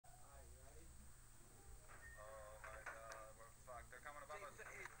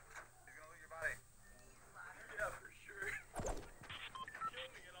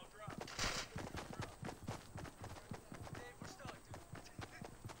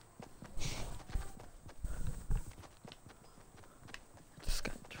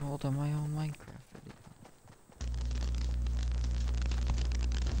trolled on my own Minecraft video.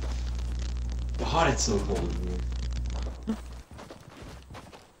 God, it's so cold in here.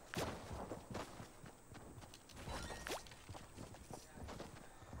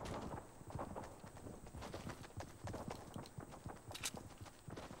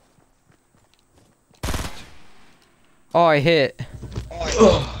 Oh, I hit.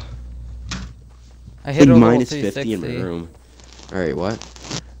 Oh. I hit a little minus 360. 50 in my room. Alright, what?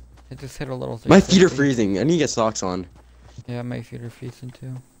 I just hit a little 360. My feet are freezing. I need to get socks on. Yeah, my feet are freezing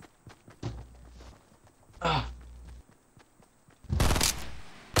too. Ah.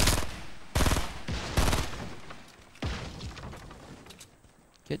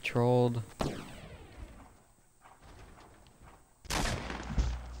 Get trolled.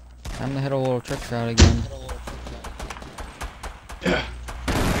 Time to hit a little trick shot again.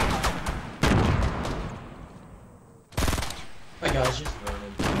 My guy's just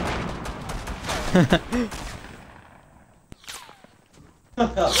running.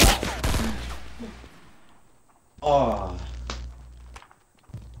 Oh.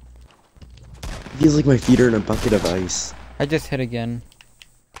 Feels like my feet are in a bucket of ice. I just hit again.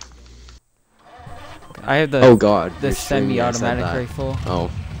 I have the Oh god. the you're streaming, I said semi-automatic that. rifle.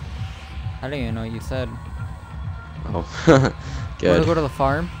 Oh. I didn't even know what you said. Oh. Wanna Good. go to the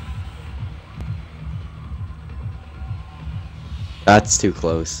farm? That's too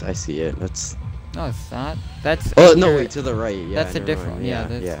close. I see it. That's. No, it's not. That's. Oh no! Wait, to the right. Yeah. That's a never different. mind. Yeah.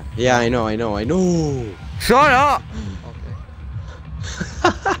 Yeah. That's, Yeah. I know. Shut up. Okay.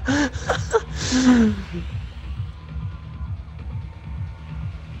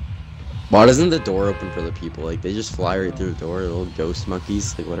 Why doesn't the door open for the people? Like they just fly right through the door. Little ghost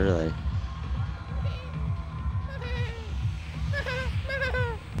monkeys. Like what are they?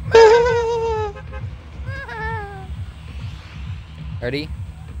 Ready?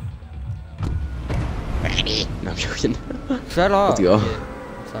 Ready? No, I'm joking. Shut up. Let's go.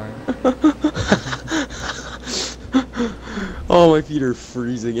 Sorry. Oh, my feet are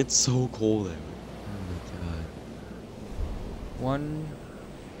freezing. It's so cold out. Oh my god. 1,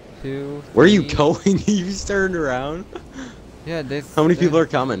 2. Where are you 3. going? You just turned around? Yeah, this. How many people are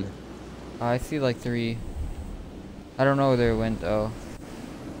coming? I see like 3. I don't know where they went though.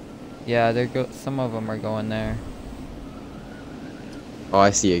 Yeah, some of them are going there. Oh,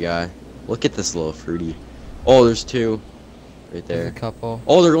 I see a guy. Look at this little fruity. Oh, there's 2. Right there. There's a couple.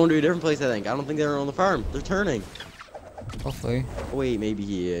 Oh, they're going to a different place, I think. I don't think they're on the farm. They're turning. Hopefully. Oh, wait, maybe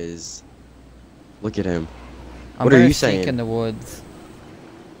he is. Look at him. I'm What are gonna you sneak saying? in the woods.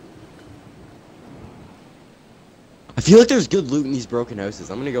 I feel like there's good loot in these broken houses.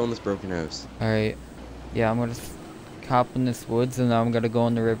 I'm gonna go in this broken house. Alright. Yeah, I'm gonna cop in this woods and then I'm gonna go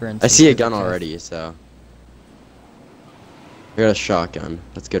in the river and I see a for the gun chest. already, so. I got a shotgun.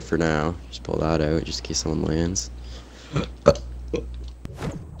 That's good for now. Just pull that out just in case someone lands.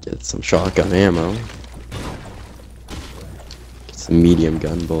 Get some shotgun ammo. Get some medium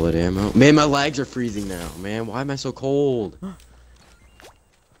gun bullet ammo. Man, my legs are freezing now. Man, why am I so cold? I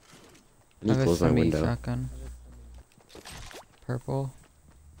need I to have a close my window. shotgun. Purple.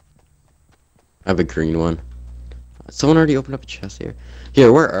 I have a green one. Someone already opened up a chest here.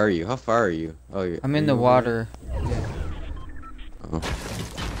 Here, where are you? How far are you? Oh, you're. I'm in the water. Yeah. Oh.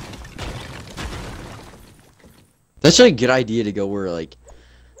 That's actually a good idea to go where like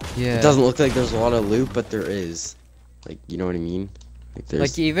Yeah. it doesn't look like there's a lot of loot, but there is. Like, you know what I mean? Like there's.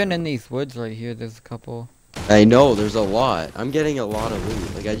 Like even in these woods right here, there's a couple. I know there's a lot. I'm getting a lot of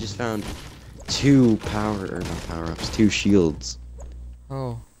loot. Like I just found 2 not power ups, 2 shields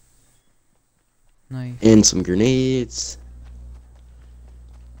Oh. Nice. and some grenades.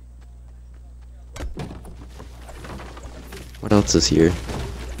 What else is here?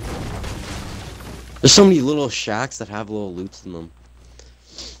 There's so many little shacks that have little loots in them.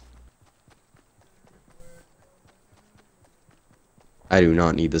 I do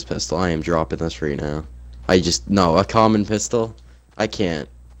not need this pistol. I am dropping this right now. No, a common pistol? I can't.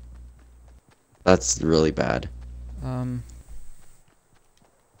 That's really bad.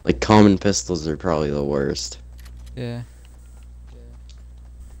 Like, common pistols are probably the worst. Yeah.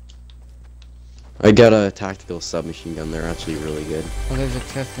 I got a tactical submachine gun. They're actually really good. Oh, there's a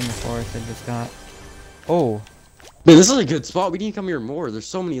chest in the forest I just got. Oh. Man, this is a good spot. We need to come here more. There's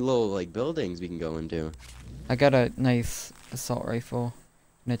so many little, like, buildings we can go into. I got a nice assault rifle.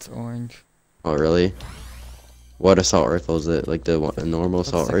 And it's orange. Oh, really? What assault rifle is it? Like the normal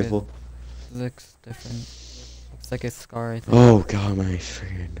assault like rifle? Looks different. Looks like a scar, I think. Oh god, my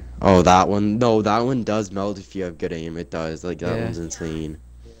friend. Oh, that one. No, that one does melt if you have good aim. It does. Like that Yeah. one's insane.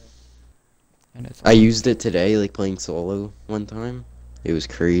 And it's I used it today, like playing solo one time. It was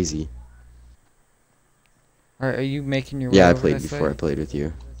crazy. Are you making your way Yeah, I over played this before way? I played with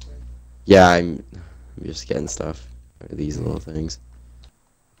you. Yeah, I'm just getting stuff. These Right. little things.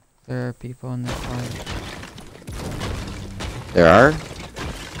 There are people in this fight. There are?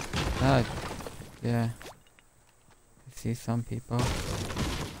 Yeah. I see some people.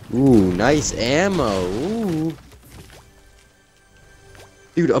 Ooh, nice ammo. Ooh.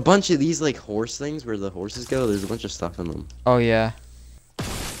 Dude, a bunch of these like horse things where the horses go, there's a bunch of stuff in them. Oh yeah.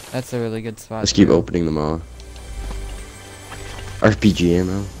 That's a really good spot Let's keep too. opening them all. RPG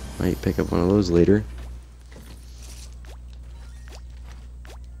ammo. Might pick up one of those later.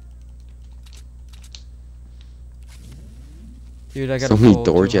 Dude, I got So a many full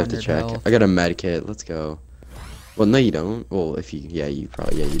doors you have to 200 check. health. I got a med kit. Let's go. Well, no, you don't. Well, if you, yeah, you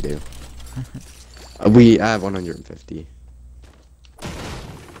probably, yeah, you do. I have 150.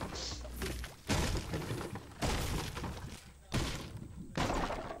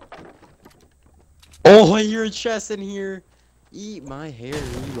 Oh, I hear a chest in here. Eat my hair,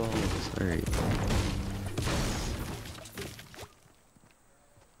 you balls. Alright.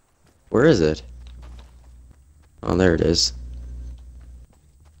 Where is it? Oh, there it is.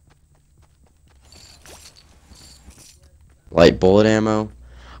 Light bullet ammo.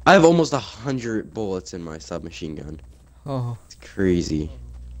 I have almost 100 bullets in my submachine gun. Oh. It's crazy.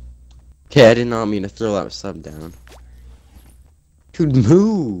 Okay, I did not mean to throw that sub down. Dude,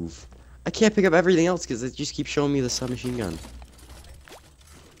 move! I can't pick up everything else because it just keeps showing me the submachine gun.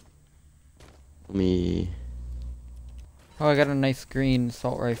 Let me... Oh, I got a nice green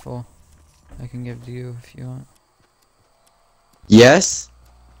assault rifle. I can give to you if you want. Yes?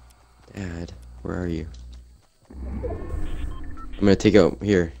 Dad, where are you? I'm gonna take out...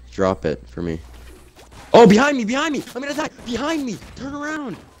 Here, drop it for me. Oh, behind me! Behind me! I'm gonna die! Behind me! Turn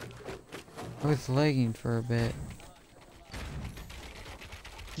around! I was lagging for a bit.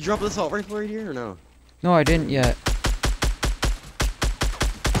 Did you drop the assault rifle right here or no? No, I didn't yet.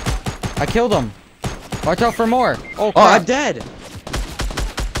 I killed him. Watch out for more. Oh, crap. Oh, I'm dead!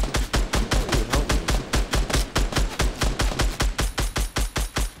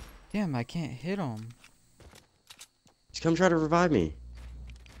 Damn, I can't hit him. Just come try to revive me.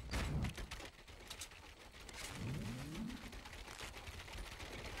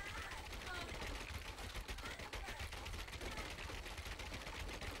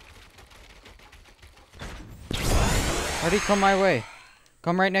 How'd he come my way?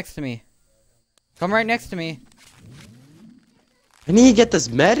 Come right next to me. Come right next to me. I need to get this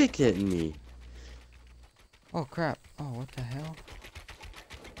medic hitting me. Oh, crap. Oh, what the hell?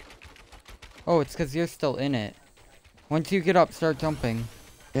 Oh, it's because you're still in it. Once you get up, start jumping.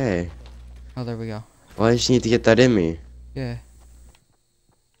 Okay. Oh, there we go. Well, I just need to get that in me. Yeah.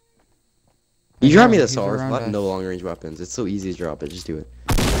 You drop me the he's assault rifle. I around have no us. long range weapons. It's so easy to drop it. Just do it.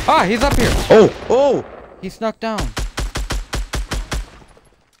 Ah, he's up here. Oh! Oh! He snuck down.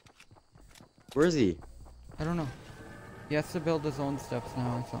 Where is he? I don't know. He has to build his own steps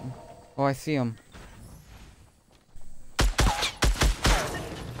now or something. Oh, I see him.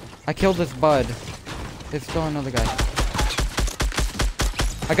 I killed this bud. There's still another guy.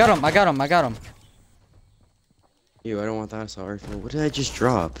 I got him, I got him, I got him. Ew, I don't want that assault rifle. What did I just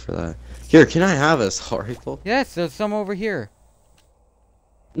drop for that? Here, can I have a assault rifle? Yes, there's some over here.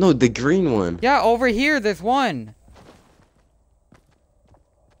 No, the green one. Yeah, over here, there's one.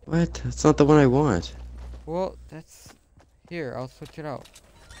 What? That's not the one I want. Well, that's... Here, I'll switch it out.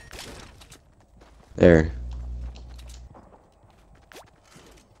 There.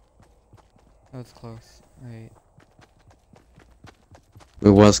 That was close. Right. It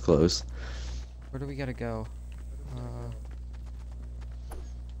was close. Where do we gotta go?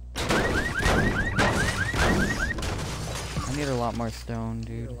 I need a lot more stone,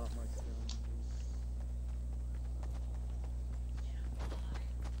 dude.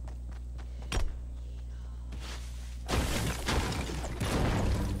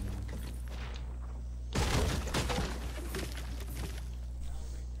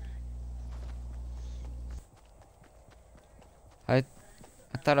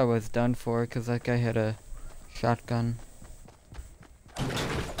 I thought I was done for because that guy had a shotgun.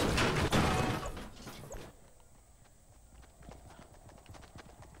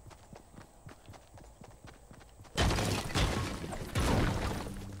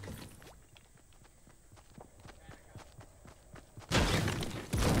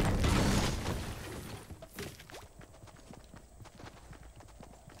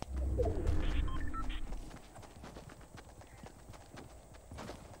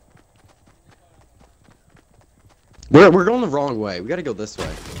 We're going the wrong way. We gotta go this way.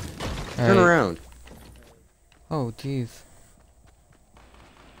 Turn Alright. around. Oh, jeez.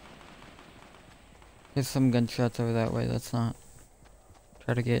 There's some gunshots over that way. Let's not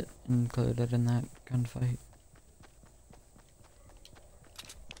try to get included in that gunfight.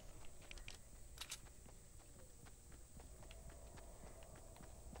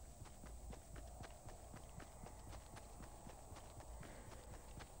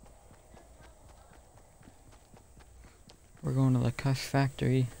 We're going to the Kush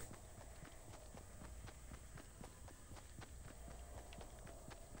factory.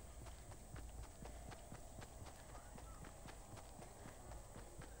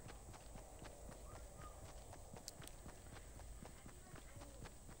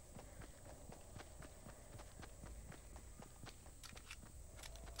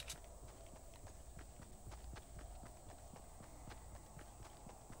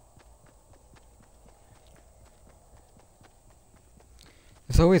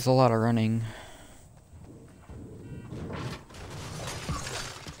 There's always a lot of running.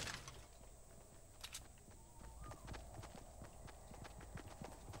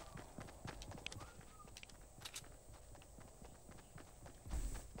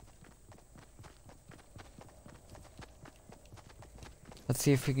 Let's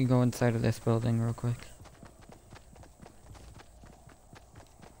see if we can go inside of this building real quick.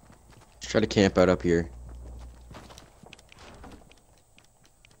 Let's try to camp out up here.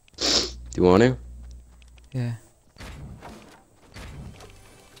 Do you want to? Yeah.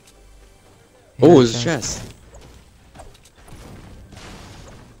 Oh, there's a chest.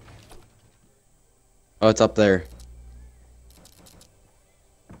 Oh, it's up there.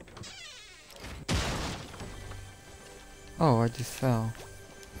 Oh, I just fell.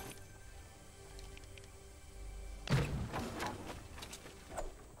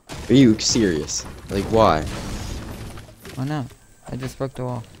 Are you serious? Like, why? Why not? I just broke the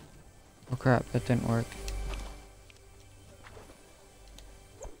wall. Oh crap, that didn't work.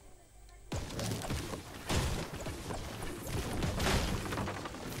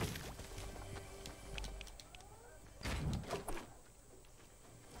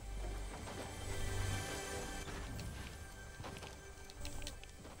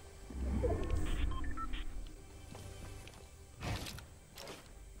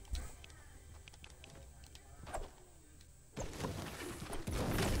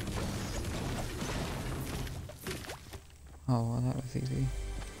 Oh, well, that was easy.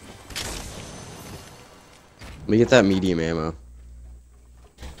 Let me get that medium ammo.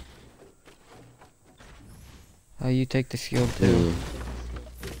 You take the shield too.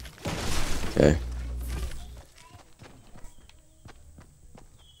 Okay.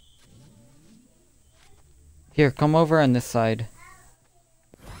 Here, come over on this side.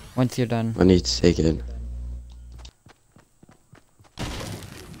 Once you're done. I need to take it.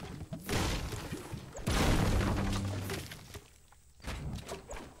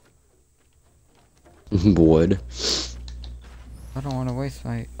 Wood. I don't want to waste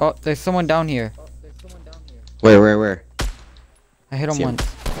my... Oh, there's someone down here. Where? I hit him See him. once.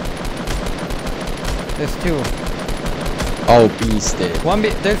 There's two. Oh,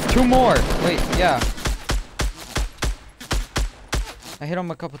 beasted. There's two more. Wait, yeah. I hit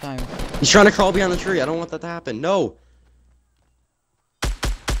him a couple times. He's trying to crawl behind the tree. I don't want that to happen. No.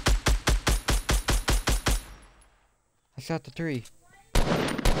 I shot the tree.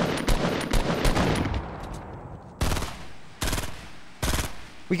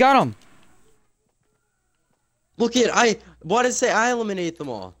 We got him. Look at Why did it say I eliminate them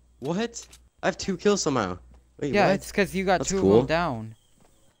all? What? I have 2 kills somehow. Wait, Yeah, what? it's because you got That's two cool. of them down.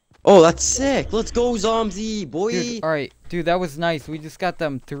 Oh, that's sick. Let's go, Zomzy, boy. Dude, alright. Dude, that was nice. We just got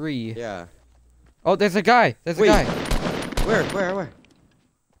them 3. Yeah. Oh, there's a guy. There's a guy. Where?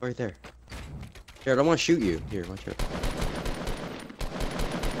 Right there. Here, I don't want to shoot you. Here, watch out.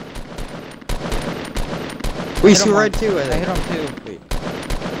 Wait, he's to red too, I I think. hit him too. Wait.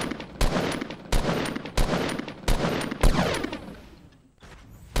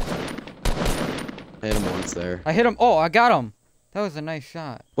 I hit him once there. I hit him. Oh, I got him. That was a nice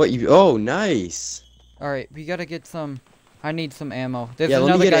shot. What you? Oh, nice. Alright, we gotta get some... I need some ammo. There's Yeah, let me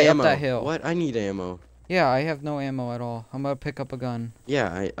another get guy ammo. up that hill. What? I need ammo. Yeah, I have no ammo at all. I'm gonna pick up a gun.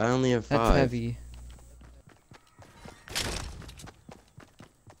 Yeah, I only have 5. That's heavy.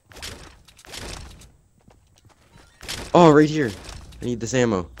 Oh, right here. I need this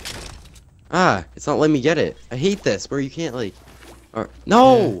ammo. Ah, it's not letting me get it. I hate this, where you can't, like...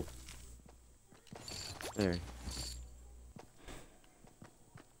 No! There.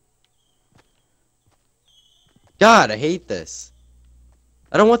 God, I hate this.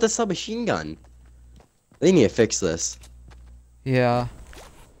 I don't want the submachine gun. They need to fix this. Yeah.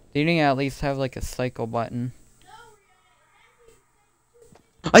 You need to at least have like a cycle button.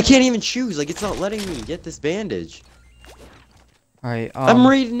 I can't even choose. Like, it's not letting me get this bandage. Alright, I'm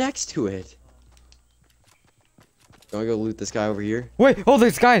right next to it. Do I go loot this guy over here? Wait, oh,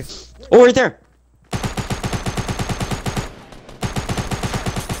 there's guys! Oh, right there!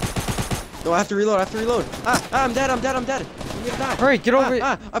 No, I have to reload, I'm dead. I'm dead. Get back. Alright, get over it.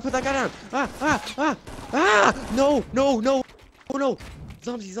 I put that guy down. No. Oh, no.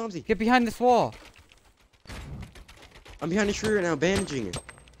 Zombie. Get behind this wall. I'm behind a tree right now, bandaging it.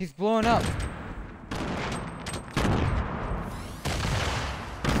 He's blowing up.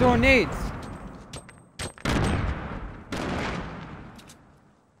 He's throwing nades.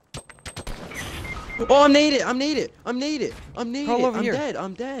 Oh, I'm naded. Crawl over here.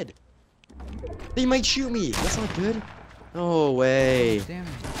 I'm dead. They might shoot me. That's not good. No way. Damn it.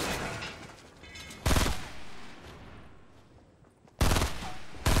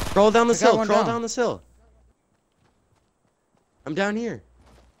 Crawl down this hill. Crawl down this hill. I'm down here.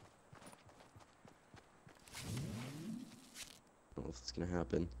 I don't know if it's gonna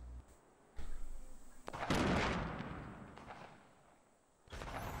happen.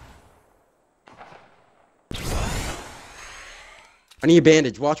 I need a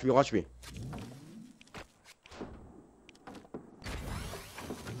bandage. Watch me.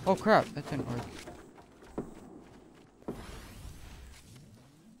 Oh crap, that didn't work.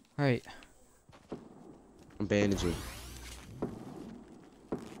 Alright. I'm bandaging.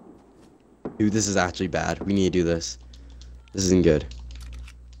 Dude, this is actually bad. We need to do this. This isn't good.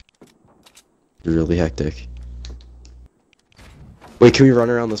 It's really hectic. Wait, can we run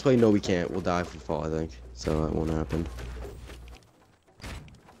around this way? No, we can't. We'll die if we fall, I think. So that won't happen.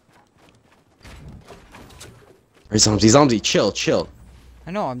 Alright, zombie, chill. I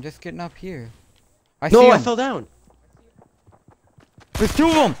know, I'm just getting up here. No, see I him. fell down. There's two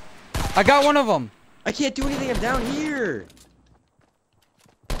of them! I got one of them! I can't do anything. I'm down here.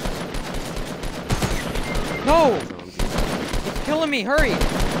 No! It's killing me, hurry!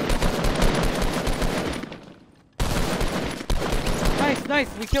 Nice,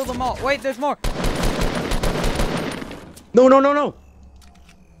 we killed them all. Wait, there's more! No.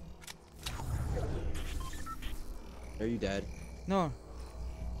 Are you dead? No.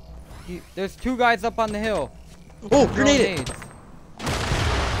 There's two guys up on the hill. Oh, grenade!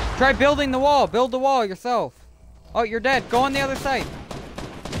 Try building the wall. Build the wall yourself. Oh, you're dead. Go on the other side.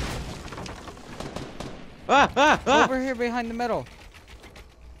 Over here behind the middle.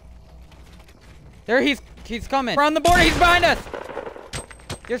 There he's coming. We're on the border. He's behind us.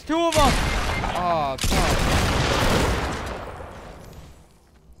 There's two of them. Oh, God.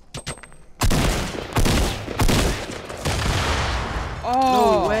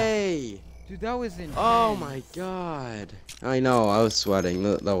 Oh. No way. Dude, that was intense. Oh my god. I know, I was sweating.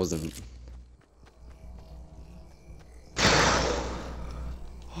 That wasn't...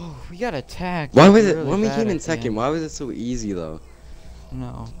 Oh, we got attacked. Why was it... Really when we bad came in at the second, end. why was it so easy though?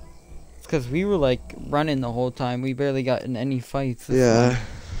 No. It's because we were like running the whole time. We barely got in any fights. Yeah.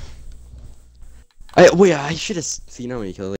 Wait, I should have seen how many kills.